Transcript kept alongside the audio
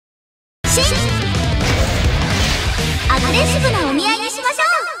フレッシブなお見合いにしましょ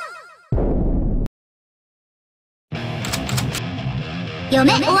う。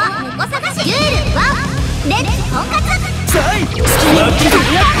嫁おわ婿探し、ギュールワンレッツ婚活。コ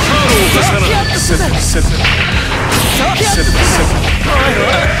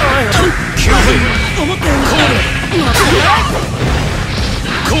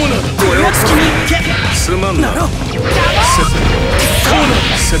ーナーこれはすまんな。コーナー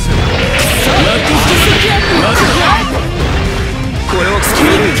セットマットストライクマジだ。これはす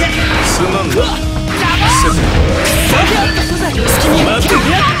まんな。セットマット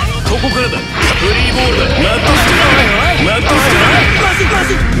ここからだ。フリーボールだ。マットストライクマットストライ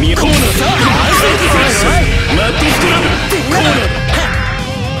クミコーナーマットストライクコーナー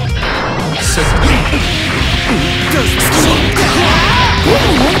セットコ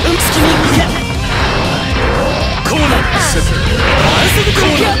ーナーセットコー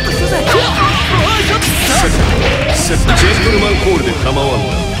ナーセットジェントルマンコールで構わんな。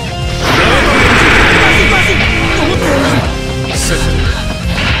セット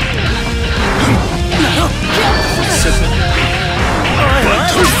セットバッ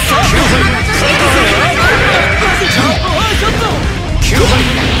ト9杯カートスライド9杯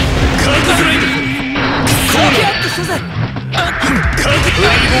カートスライドコーナーカートフリー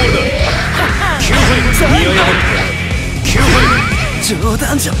ボールだ。9杯見誤った9杯冗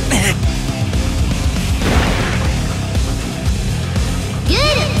談じゃねえ。ギュール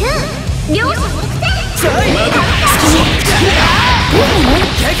2両者6点。まだ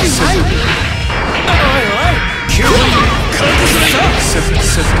9杯カートスライドセット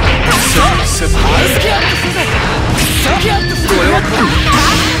セットセットこれはバッ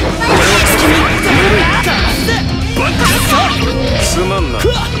クすまんな。マ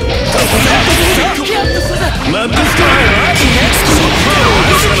ットストライクカー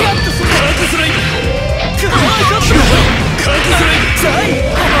トスライドカートスライドカートスライド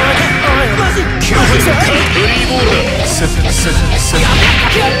9杯フリーボールだ。セットセットセット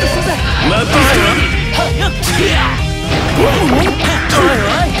マットストライド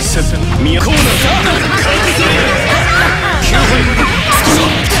セットミヤコーナーカートスライド9杯コ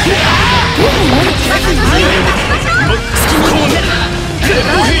ーナーレッド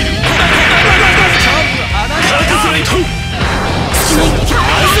ヘイルカートスライドミヤヤマ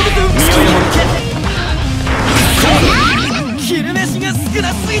コーナー昼飯が少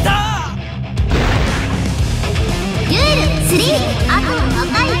なすぎた。ギュール3あと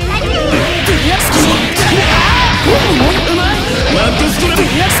若い2人。マットストライドこ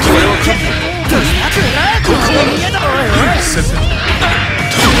れをカットここはセット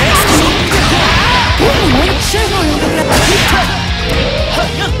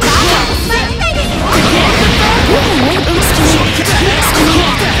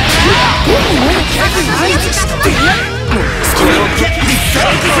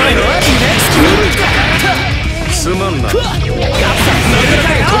すまんな。マ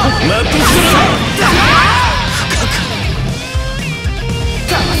ットストライド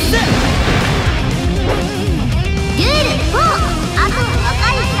ギュール4あと若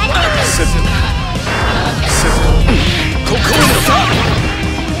い2人。セットセットここは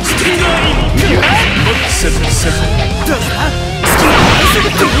スティンガーインセットセットス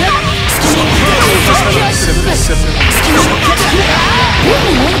キルセットセ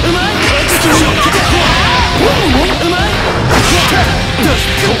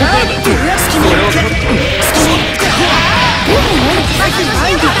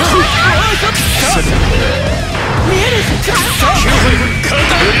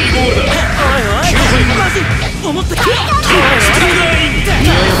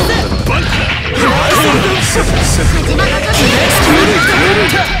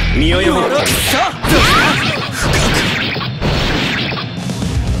ト見誤った。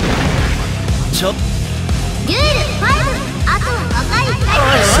ちょっギュール5あと若い2人。こ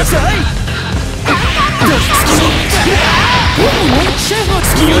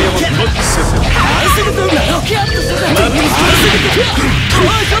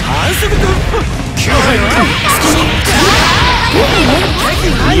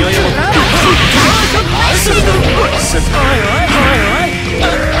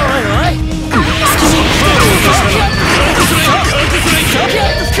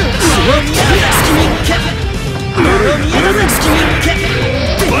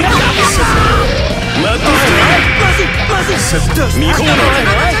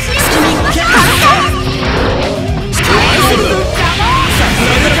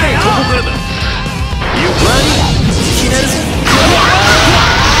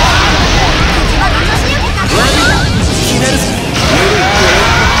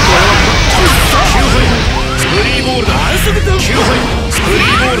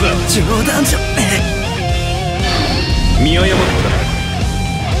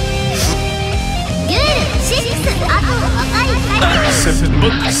こ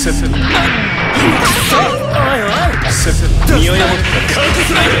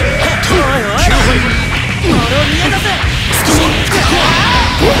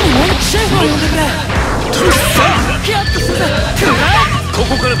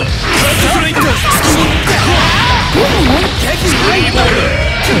こからだ。カットスライド。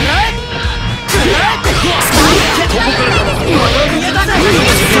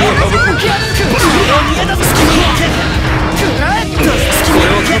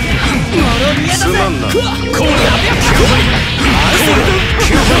すまんな。コーナー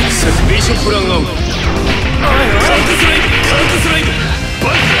ビショップランアウト。カウントスライド。カウントスライド。バ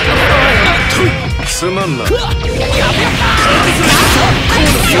ック。すまんな。カウントスライド。コー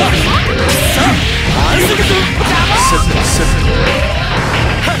ナ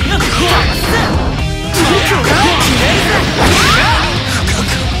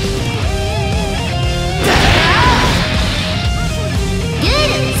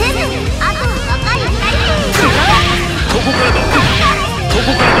ここからだ。こ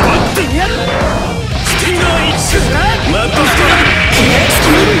こからだ。スティンガー1。マッドストライド。これはステ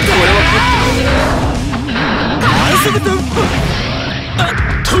ィンガー1。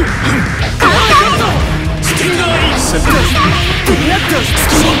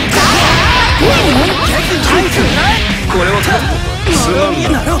これはすまん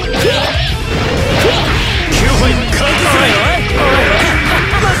な。9杯カウントスライド。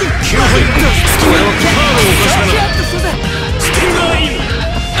9杯これはカードを起こしたな。スティンガーイン。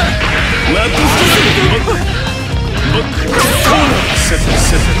マッドストライド。バックコーナーセット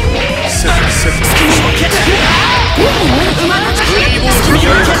セットセットセットプレイボール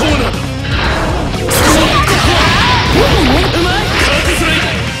やるコーナー。カウントスライド。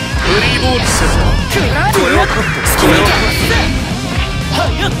フリーボールセット。これはカット。これはカット。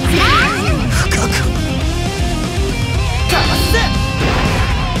深く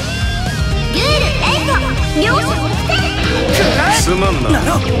すまんな。カウン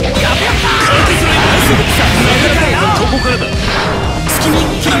トスライド。ここからだ。カウン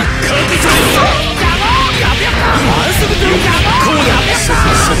トスライド。コーナーセッ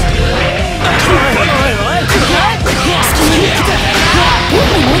トセット。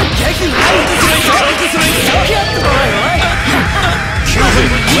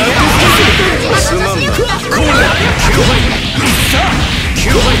すまんな。コーナー9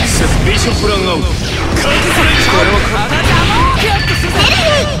杯セットビショップランアウト。カウントスライド。これは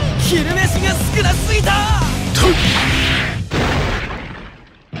昼飯が少なすぎた。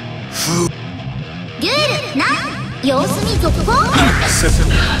ギュールな様子見続行。セット。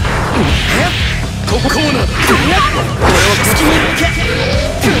ここコーナー。これは月に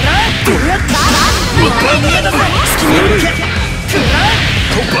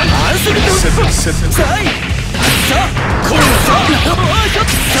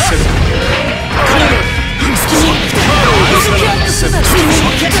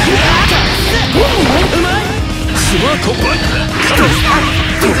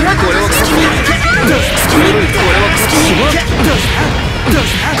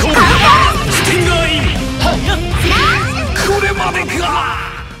これまでか。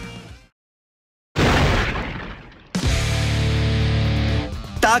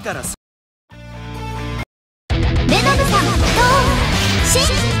だからレノブさんとシン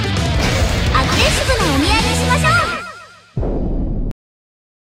アグレッシブなお見合いにしましょう。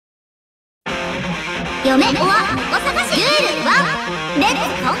嫁おわお探しルール1レッツ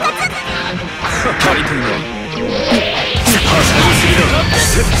婚活。足りてんな。はしゃぎすぎだ。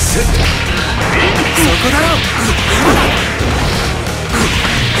そこだろ。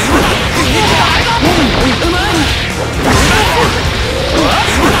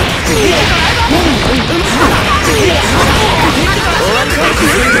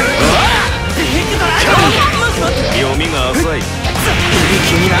読みが浅い。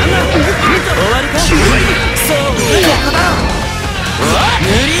気にならんな。終わりか。そうここだろ。無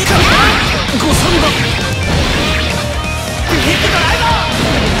理だ。誤算だ。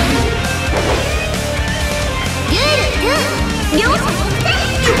両者外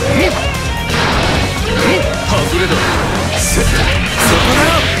れだ。そこだ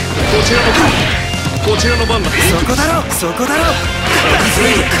ろ。こちらの番だ。そこだろ。そこだろ。終わ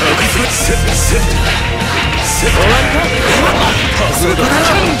りか。外れだ。そ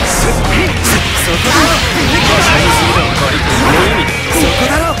こ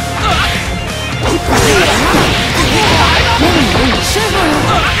だろ。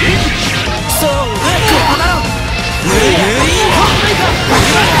そこだろ。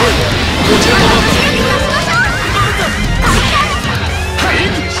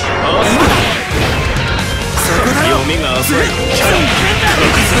読みが浅浅い。キャノン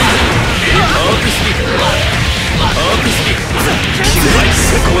角材だ。アークスピード。アークスピード。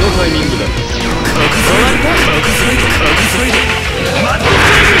このタイミングだ。角材だ。終わ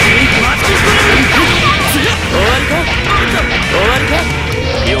りか。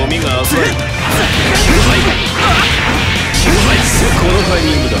読みが浅い。このタイ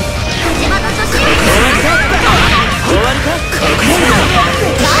ミングだ。終わりか。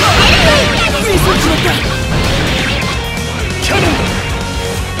キャノンだ。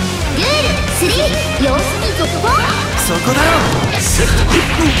ルール3、様子見続行。そこだろ。セット。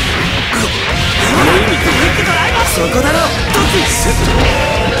そこだろ。セット。終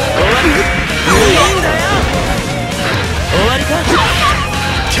わり。いいんだよ。終わりか。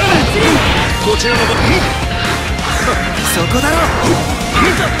キャノン。こちらの番。そこだろ。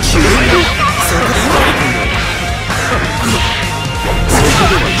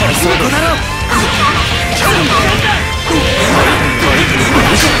そこだろ。キャノン。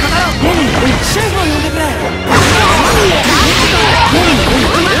シェフを呼んでくれ。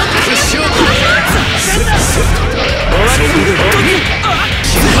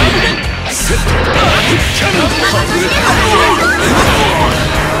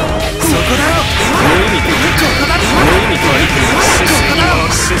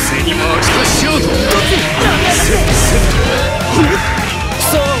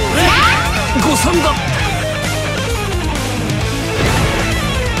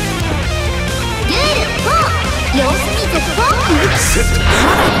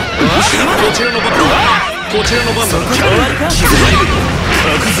こちらの番だ。終わりか。角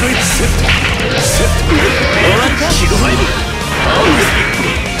材セット。終わりか。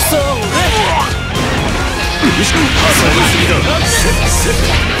そうね。挟みすぎだ。セット。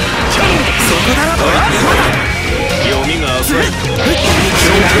キャノン。そこだろ。読みが浅い。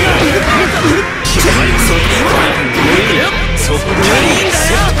そこでいいんだよ。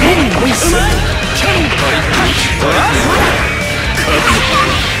キャノン。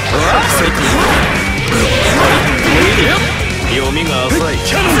読みが浅い。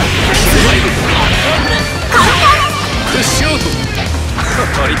キャノン。プッシュアウト。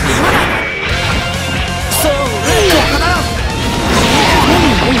足りてる。そうね。ここだろ。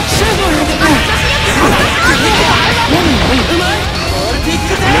シェフを呼んでくれ。うまい。ピック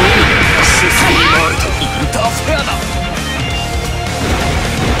だ。進み回るとインターフェアだ。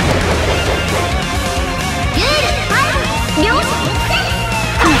ルール5、両者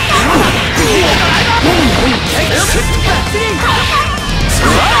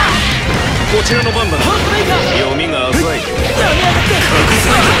こちらの番だな。読みが浅い。キャ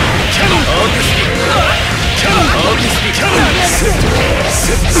ノン。アークスピード。セット。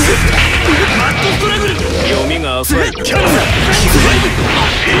マットストラグル。読みが浅い。キャノン。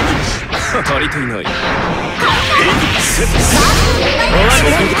足りていない。セット。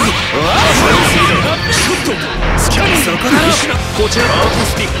キャノン。そこだろ。こちらアーク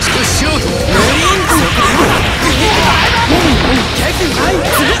スピード。プッシュアウト。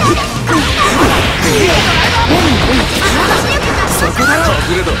そこだろ。隠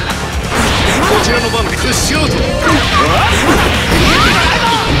れだ。こちらの番でプッシュアウト。ルール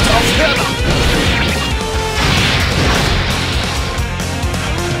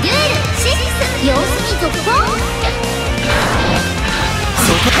6、様子見続行。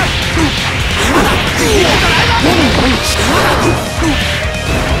そこだ。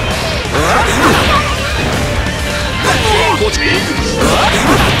こちら。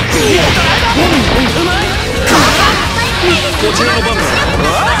こちらの番だ。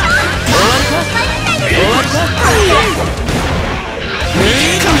終わりか。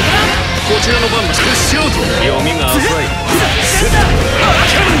こちらの番だ。プッシュアウト。読みが浅い。セット。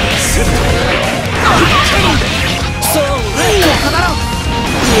キャノン。セット。キャノン。そうね。ここだろ。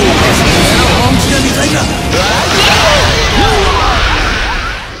本気が見たいか。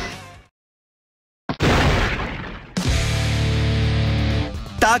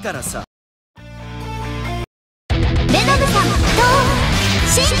だからさ。レノブさんと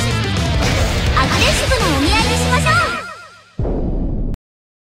シン、アグレッシブなお見合いにしましょう。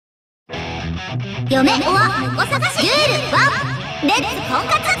嫁おはお探し。ルール1、レッツ婚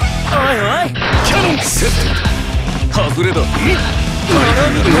活。おいおい。キャノン。セット。外れだ。セッ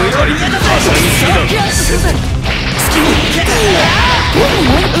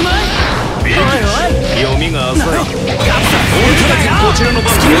読みが浅い。こちらの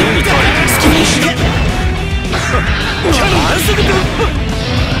番組に足りてキャノン。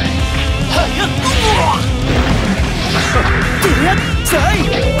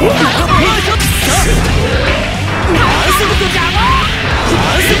こ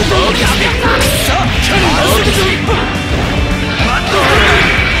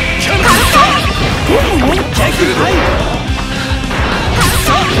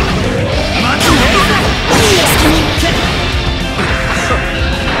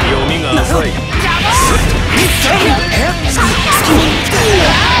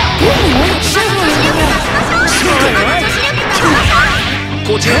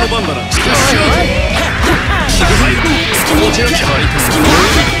こちらの番だな。スクッシュアウト。ヒグファイブ。こちらキャリー。スキミ。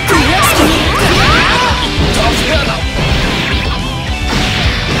タフェアだ。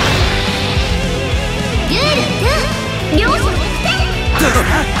ルール2、両者逆転。だが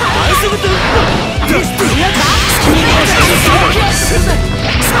反則だ。ディスティア。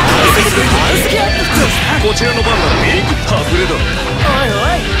こちらの番だな。ハフレだ。おいお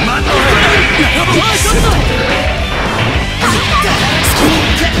い。待ってくれ。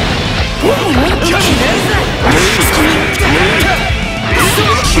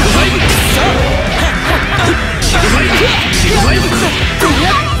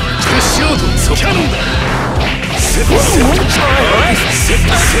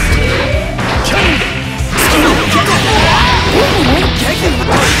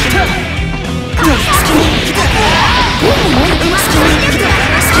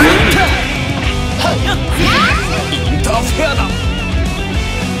インターフェアだ。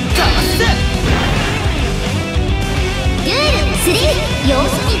ルール3、様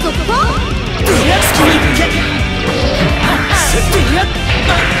子に続行。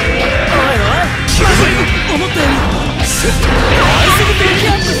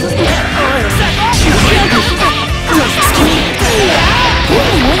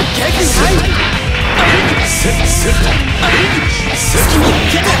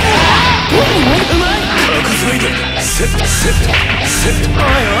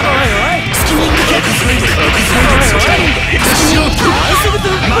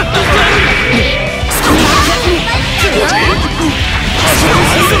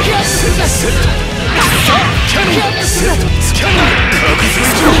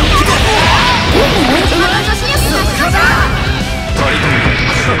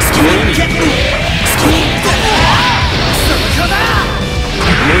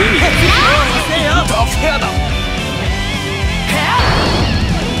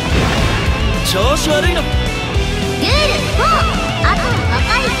調子悪いの。ルール4、あとは若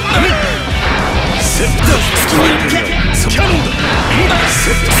い2人。セットスキャノンだ。セ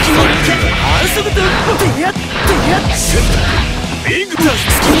ットスキャノンだ。反則だ。セットビッグタス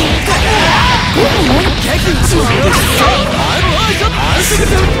キャノンだ。反則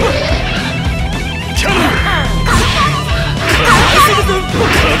だ。キャノン反則だ。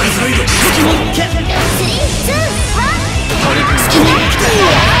角材だ。スキャノン3、2、1。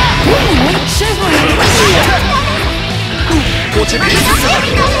こちらに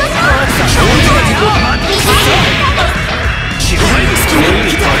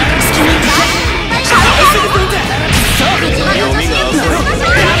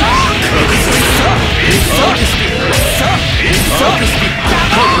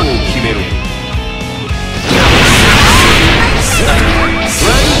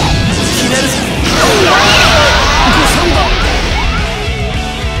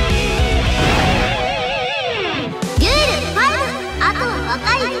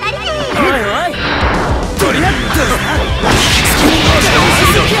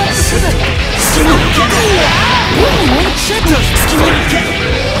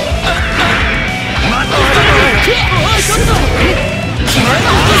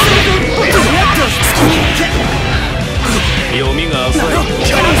読みが浅い。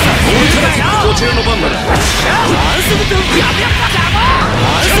こちらの番だ。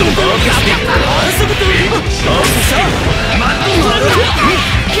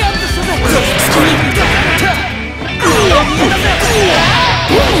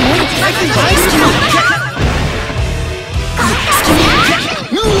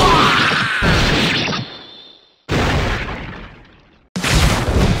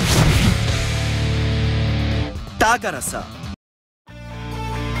だからさ、